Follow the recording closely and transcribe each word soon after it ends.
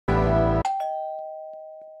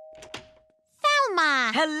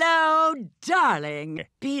Hello, darling.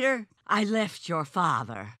 Peter, I left your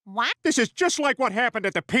father. What? This is just like what happened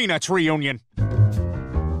at the Peanuts reunion.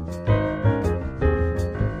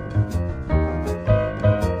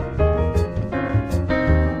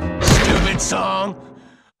 Stupid song.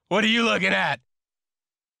 What are you looking at?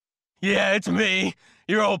 Yeah, it's me,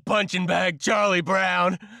 your old punching bag, Charlie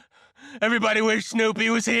Brown. Everybody wished Snoopy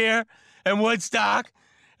was here, and Woodstock.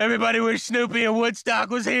 Everybody wished Snoopy and Woodstock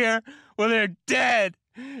was here. Well, they're dead.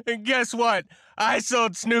 And guess what? I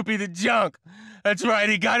sold Snoopy the junk. That's right,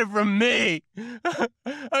 he got it from me.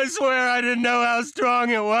 I swear I didn't know how strong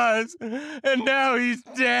it was. And now he's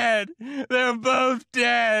dead. They're both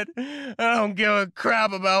dead. I don't give a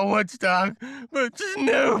crap about Woodstock, but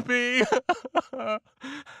Snoopy.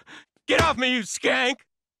 Get off me, you skank!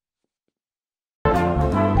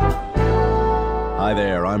 Hi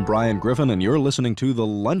there, I'm Brian Griffin, and you're listening to The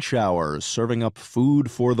Lunch Hour, serving up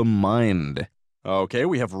food for the mind. Okay,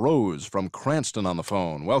 we have Rose from Cranston on the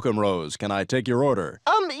phone. Welcome, Rose. Can I take your order?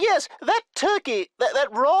 Yes, that turkey, that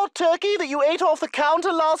raw turkey that you ate off the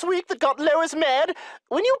counter last week that got Lois mad,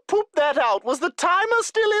 when you pooped that out, was the timer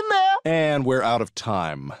still in there? And we're out of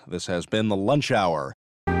time. This has been The Lunch Hour.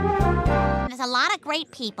 There's a lot of great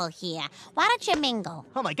people here. Why don't you mingle?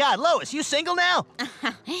 Oh my God, Lois, you single now?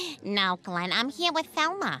 No, Glenn, I'm here with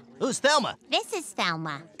Thelma. Who's Thelma? This is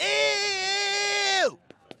Thelma. Ew!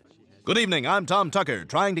 Good evening, I'm Tom Tucker,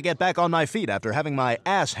 trying to get back on my feet after having my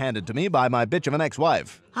ass handed to me by my bitch of an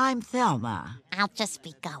ex-wife. I'm Thelma. I'll just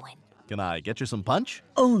be going. Can I get you some punch?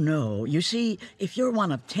 Oh, no. You see, if you're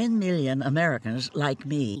one of 10 million Americans like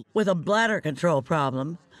me with a bladder control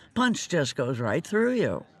problem, punch just goes right through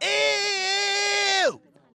you. Ew!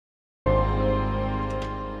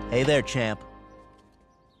 Hey there, champ.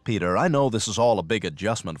 Peter, I know this is all a big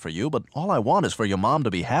adjustment for you, but all I want is for your mom to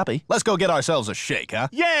be happy. Let's go get ourselves a shake, huh?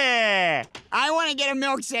 Yeah! I want to get a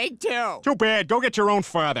milkshake, too. Too bad. Go get your own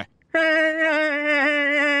father.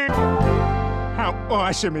 How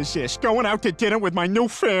awesome is this? Going out to dinner with my new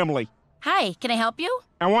family. Hi, can I help you?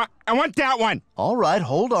 I want that one. All right,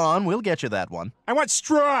 hold on. We'll get you that one. I want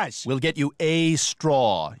straws. We'll get you a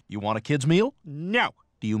straw. You want a kid's meal? No.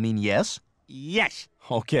 Do you mean yes? Yes.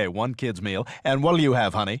 Okay, one kid's meal. And what'll you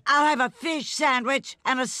have, honey? I'll have a fish sandwich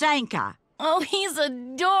and a Sanka. Oh, he's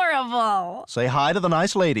adorable. Say hi to the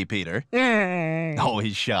nice lady, Peter. Mm. Oh,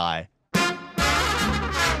 he's shy.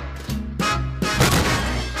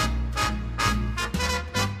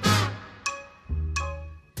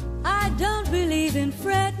 I don't believe in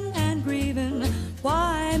fretting and grieving.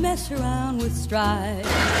 Why mess around with strife?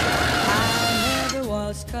 I never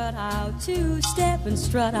was cut out to step and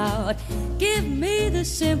strut out. Give me the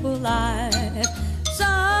simple life.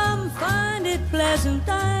 Some find it pleasant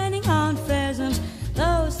dining on pheasants.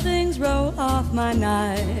 Those things roll off my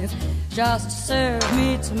knife. Just serve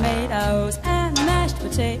me tomatoes and mashed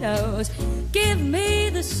potatoes. Give me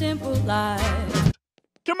the simple life.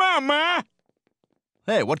 Come on, Ma.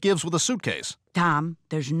 Hey, what gives with a suitcase? Tom,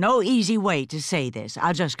 there's no easy way to say this.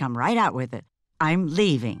 I'll just come right out with it. I'm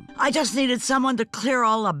leaving. I just needed someone to clear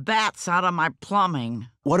all the bats out of my plumbing.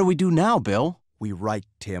 What do we do now, Bill? We write,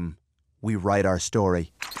 Tim. We write our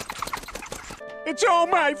story. It's all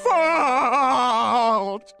my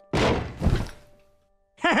fault.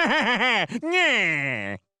 Yeah.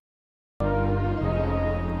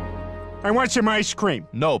 I want some ice cream.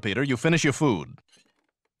 No, Peter, you finish your food.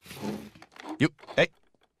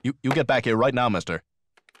 You get back here right now, mister.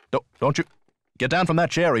 Don't you... Get down from that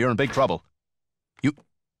chair or you're in big trouble.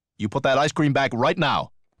 You put that ice cream back right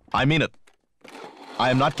now. I mean it.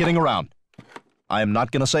 I am not kidding around. I am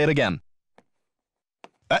not gonna say it again.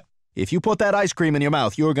 If you put that ice cream in your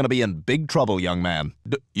mouth, you're gonna be in big trouble, young man.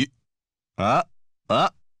 I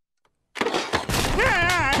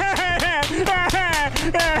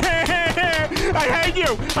hate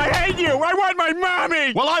you! I hate you! I want my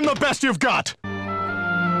mommy! Well, I'm the best you've got!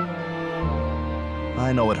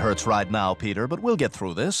 I know it hurts right now, Peter, but we'll get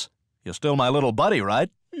through this. You're still my little buddy, right?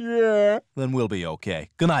 Yeah. Then we'll be okay.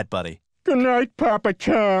 Good night, buddy. Good night, Papa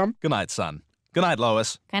Tom. Good night, son. Good night,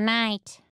 Lois. Good night.